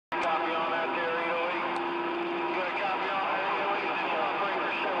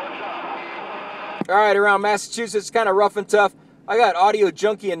All right, around Massachusetts, kind of rough and tough. I got Audio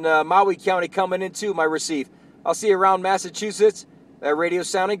Junky in Maui County coming into my receive. I'll see you around Massachusetts. That radio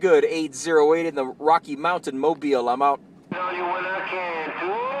sounding good. 808 in the Rocky Mountain Mobile. I'm out. Tell you when I can.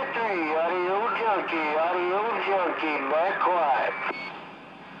 2 or 3. Audio Junky. Back quiet.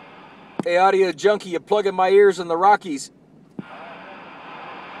 Hey, Audio Junky, you plugging my ears in the Rockies.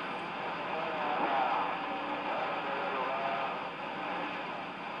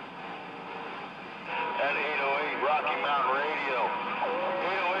 At 808 Rocky Mountain Radio.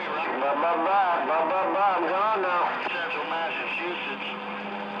 808 Rocky Mountain. I'm gone now. Central Massachusetts.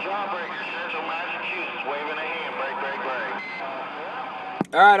 Jawbreaker, Central Massachusetts. Waving a hand. Break.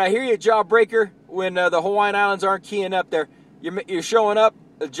 All right, I hear you, Jawbreaker. When the Hawaiian Islands aren't keying up there, you're showing up.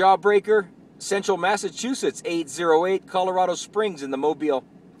 Jawbreaker, Central Massachusetts, 808, Colorado Springs in the Mobile.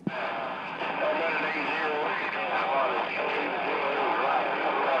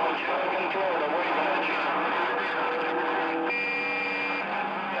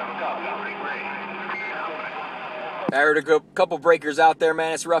 I heard a couple breakers out there,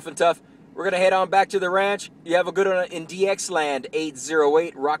 man. It's rough and tough. We're going to head on back to the ranch. You have a good one in DX land,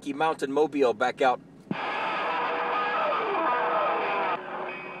 808, Rocky Mountain Mobile. Back out.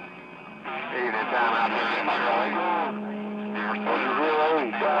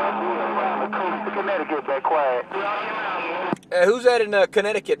 Connecticut, back quiet. Who's that in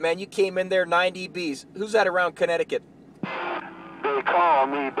Connecticut, man? You came in there 9 dBs. Who's that around Connecticut? They call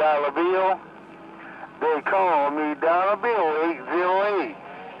me Dollar Bill. 808.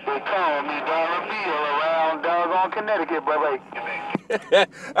 They call me Dollar Bill around doggone Connecticut, baby.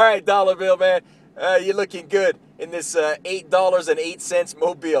 All right, Dollar Bill, man. You're looking good in this $8.08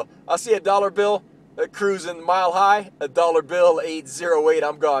 Mobile. I'll see a Dollar Bill cruising mile high. A Dollar Bill, 808.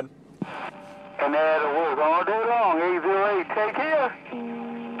 I'm gone. And that'll work all day long. 808. Take care.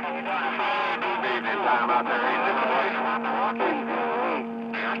 Time out there. 808.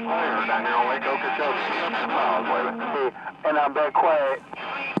 Down here on Lake Okeechobee. And I'm back quiet.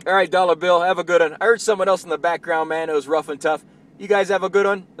 All right, Dollar Bill, have a good one. I heard someone else in the background, man. It was rough and tough. You guys have a good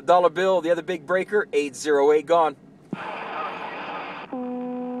one. Dollar Bill, the other big breaker, 808 gone.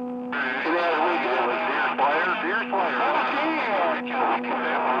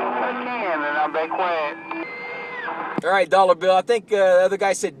 And I'm back quiet. All right, Dollar Bill. I think the other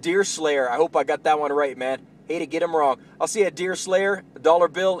guy said Deer Slayer. I hope I got that one right, man. Hate to get him wrong. I'll see a Deer Slayer, Dollar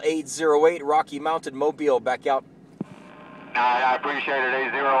Bill, 808, Rocky Mountain Mobile. Back out. I appreciate it,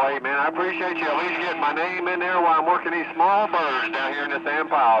 808, man. I appreciate you at least getting my name in there while I'm working these small birds down here in the sand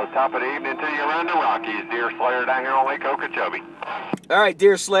piles. Top of the evening to you around the Rockies. Deer Slayer down here on Lake Okeechobee. All right,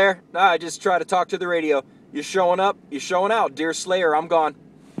 Deer Slayer. No, I just try to talk to the radio. You're showing up, you're showing out. Deer Slayer, I'm gone.